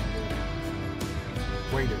street, man.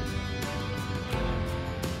 Waiting.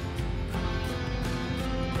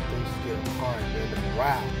 Things get hard, man.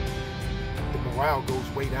 The morale goes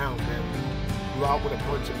way down, man. You out with a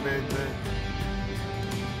bunch of men, man.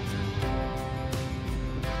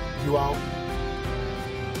 You out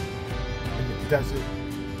in the desert,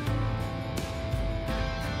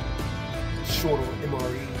 short on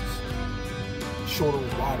MREs. Short on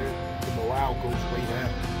water, the morale goes way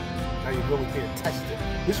down. Now you're really being tested.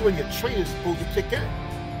 This is when your training's supposed to kick in.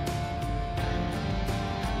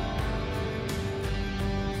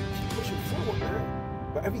 Keep pushing forward, man.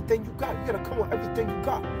 But everything you got, you gotta come on everything you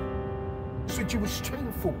got. That's what you was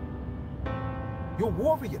trained for. You're a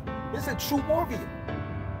warrior. This is a true warrior.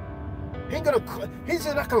 He's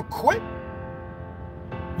not gonna quit.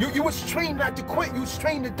 You was trained not to quit. You was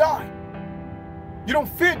trained to die. You don't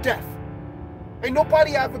fear death. Ain't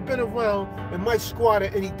nobody ever been around in my squad or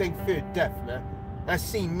anything feared death, man. I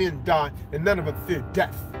seen men die and none of them feared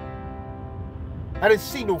death. I didn't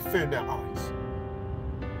see no fear in their eyes.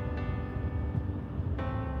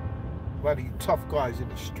 A lot of you tough guys in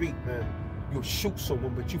the street, man, you'll shoot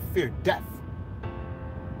someone, but you fear death.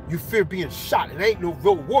 You fear being shot. It ain't no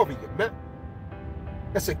real warrior, man.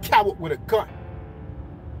 That's a coward with a gun.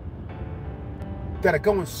 That'll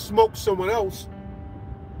go and smoke someone else.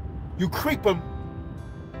 You creep them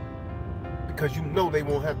because you know they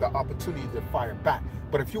won't have the opportunity to fire back.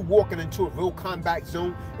 But if you're walking into a real combat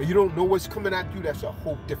zone and you don't know what's coming at you, that's a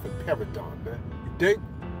whole different paradigm, man. You dig?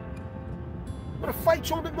 I'm gonna fight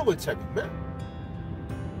you in the military, man.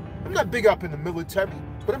 I'm not big up in the military,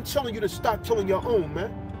 but I'm telling you to stop killing your own,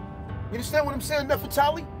 man. You understand what I'm saying,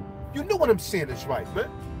 Nefertali? You know what I'm saying is right, man.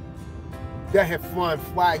 They have flying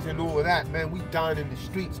flags and all of that, man. We dying in the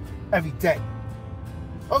streets every day.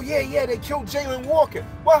 Oh, yeah, they killed Jalen Walker.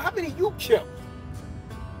 Well, how many you killed?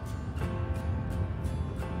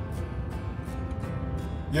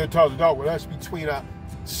 Yeah, Tazadaq, well, that's between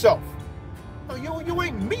ourselves. Oh, you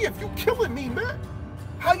ain't me if you killing me, man.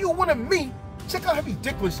 How you one of me? Check out how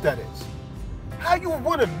ridiculous that is. How you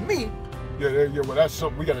one of me? Yeah, well, that's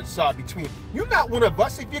something we got to decide between. You're not one of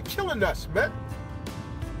us if you're killing us, man.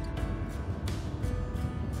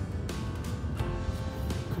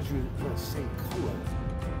 Because you're not the same color.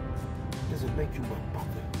 Doesn't make you my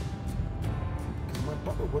brother. Because my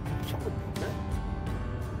brother wouldn't be killing me, man.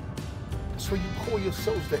 That's why you call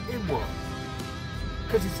yourselves the N-word.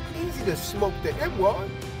 Because it's easy to smoke the N-word.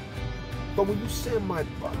 But when you say my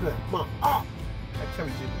brother, my op, that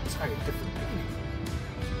carries an entire different meaning.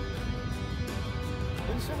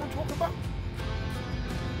 You understand what I'm talking about?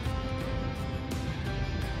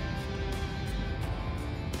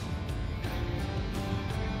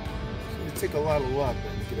 So it takes a lot of love,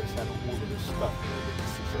 man, to get us out of all of this stuff, man.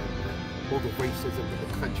 This is, man. All the racism in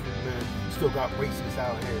the country, man. Still got racists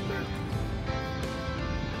out here, man.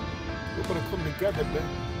 We're gonna come together, man.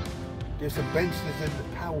 There's some banksters in the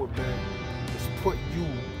power, man. That's put you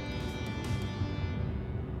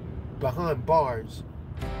behind bars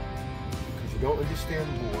because you don't understand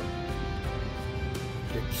war.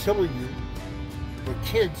 They're killing you with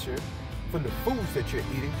cancer from the foods that you're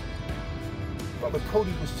eating. Brother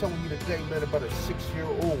Cody was telling you today, man, about a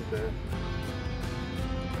 6-year-old, man.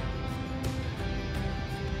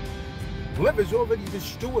 Liver's already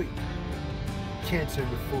destroyed. Cancer in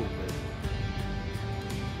the food, man.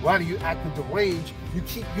 A lot of you acting deranged. You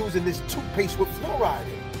keep using this toothpaste with fluoride in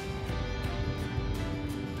it.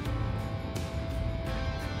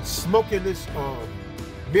 Smoking this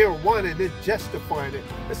marijuana and then justifying it.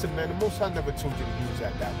 Listen, man, the Most High never told you to use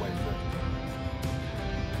that way, man.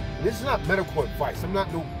 And this is not medical advice. I'm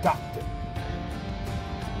not no doctor.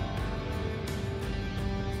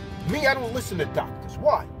 Me, I don't listen to doctors.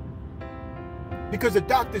 Why? Because the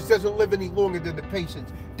doctors doesn't live any longer than the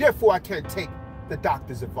patients. Therefore, I can't take the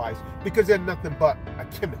doctor's advice because they're nothing but a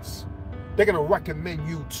chemist. They're going to recommend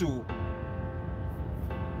you to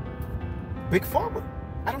Big Pharma.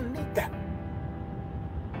 I don't need that.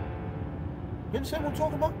 You understand what I'm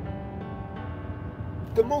talking about?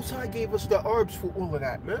 The Most High gave us the herbs for all of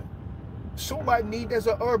that, man. So I need, there's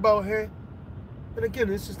an herb out here. And again,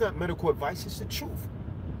 this is not medical advice, it's the truth.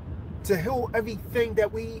 To heal everything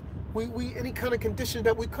that we any kind of condition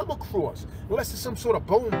that we come across. Unless it's some sort of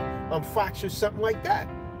bone fracture, something like that.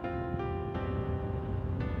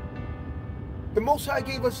 The Most High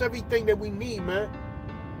gave us everything that we need, man.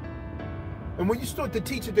 And when you start to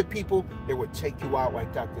teach it to people, they will take you out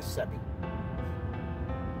like Dr. Sebi.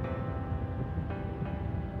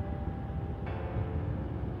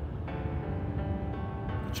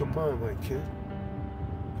 Put your mind right, kid.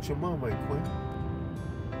 Put your mind right, Quinn.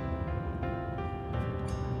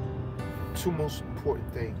 Two most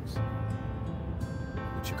important things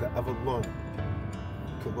that you could ever learn.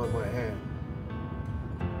 You can learn right here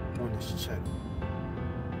on this channel.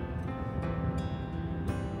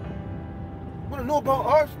 Want to know about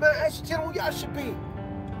herbs, man? Ask General Yashabi.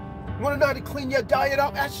 Want to know how to clean your diet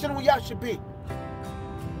up? Ask General Yashabi.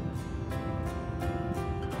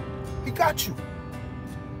 He got you.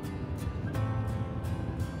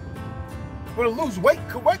 Want to lose weight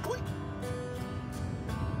correctly?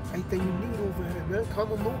 Anything you need over here, man.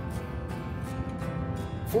 Common law.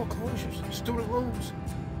 Foreclosures, student loans.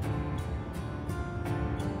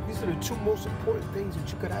 These are the two most important things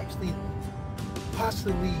that you could actually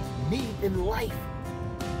possibly need in life.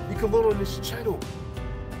 You can learn on this channel.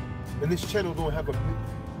 And this channel don't have a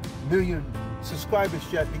million subscribers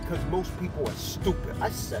yet because most people are stupid. I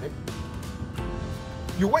said it.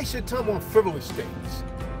 You waste your time on frivolous things.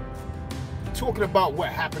 Talking about what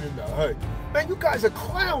happened in the hood. Man, you guys are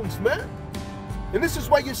clowns, man. And this is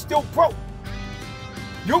why you're still broke.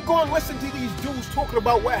 You'll go and listen to these dudes talking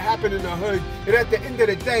about what happened in the hood, and at the end of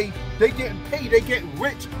the day, they getting paid, they getting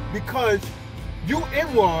rich because you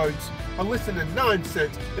inwards are listening to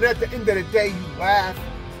nonsense, and at the end of the day, you laugh.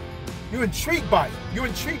 You're intrigued by it. You're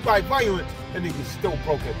intrigued by violence, and then you're still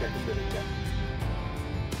broke at the end of the day.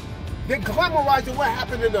 They're glamorizing what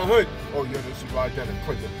happened in the hood. Oh, yeah, this is right down in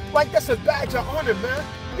prison. Like, that's a badge of honor, man.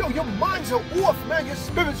 Yo, your minds are off, man. Your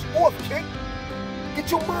spirit's off, kid. Get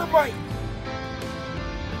your mind right.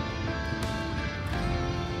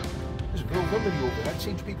 There's real remedy over that.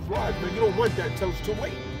 Change people's lives, man. You don't want that until it's too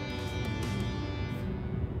late.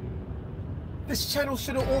 This channel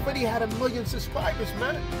should have already had 1 million subscribers,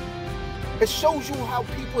 man. It shows you how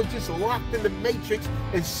people are just locked in the matrix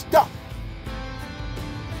and stuck.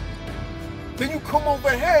 Then you come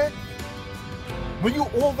over here when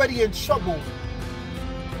you're already in trouble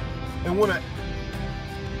and want to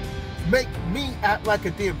make me act like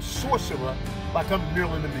a damn sorcerer, like I'm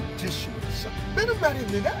merely a magician or something. Man, I'm not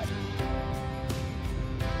into that.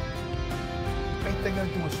 Anything I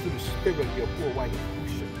do is through the spirit of your poor white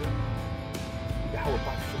Yahushua. Yahweh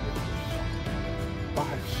Bashim Yahushua.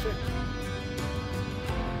 Bahashim.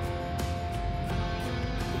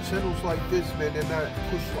 The channels like this, man, they're not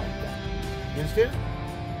pushed like that. You understand?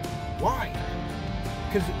 Why?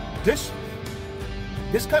 Because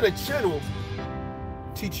this kind of channel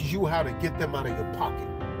teaches you how to get them out of your pocket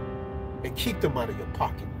and keep them out of your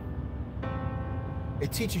pocket.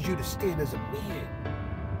 It teaches you to stand as a man,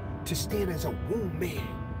 to stand as a woman.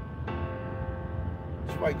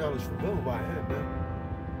 This right knowledge revealed by him, man.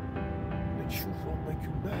 The truth won't make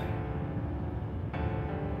you mad.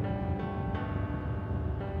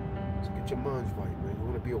 So get your minds right, man. You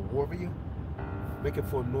want to be a warrior? Make it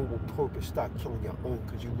for a noble purpose. Stop killing your own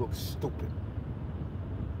because you look stupid.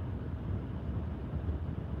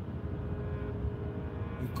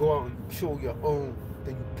 You go out and kill your own,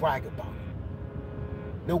 then you brag about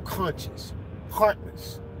it. No conscience.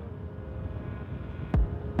 Heartless.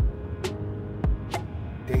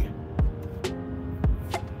 Damn.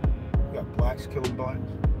 You got blacks killing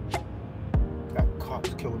blacks. You got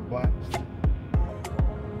cops killing blacks.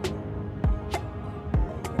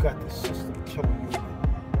 You got the system killing you.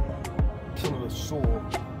 Killing us all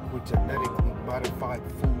with genetically modified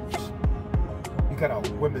foods. You got our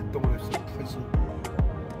women throwing us in prison.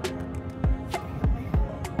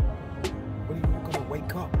 When are you gonna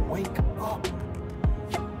wake up?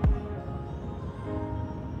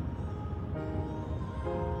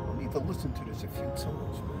 listened to this a few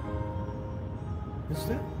times, man. It's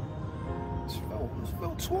that. It's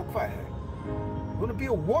real talk right here. You want to be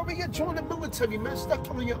a warrior? Join the military, man. Stop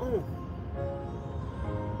killing your own.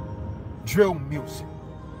 Drill music.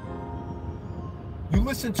 You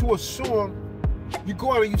listen to a song, you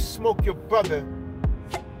go out and you smoke your brother,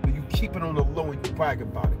 but you keep it on the low and you brag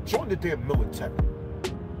about it. Join the damn military.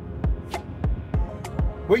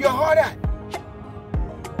 Where your heart at?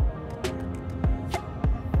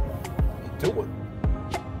 You do it.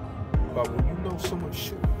 But when you know someone's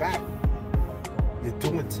shooting back, you're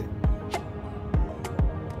doing it.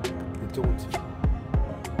 You're doing it.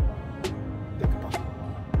 Think about it.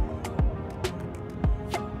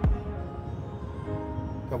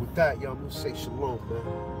 Now with that, y'all, I'm going to say shalom, man.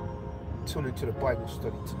 Tune into the Bible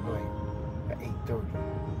study tonight at 8:30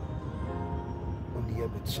 on the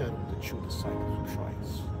other channel, The True Disciples of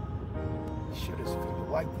Christ. Share this video.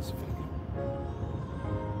 Like this video.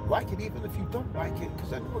 Like it even if you don't like it,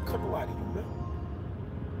 because I know it come a lot of you, man.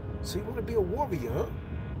 So you want to be a warrior, huh?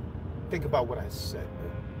 Think about what I said,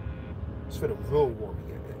 man. It's where the real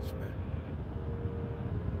warrior is, man.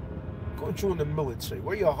 Go and join the military.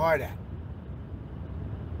 Where your heart at?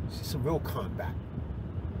 See some real combat.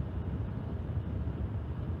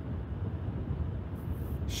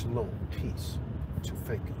 Shalom, peace, two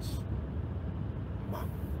fingers. Mama.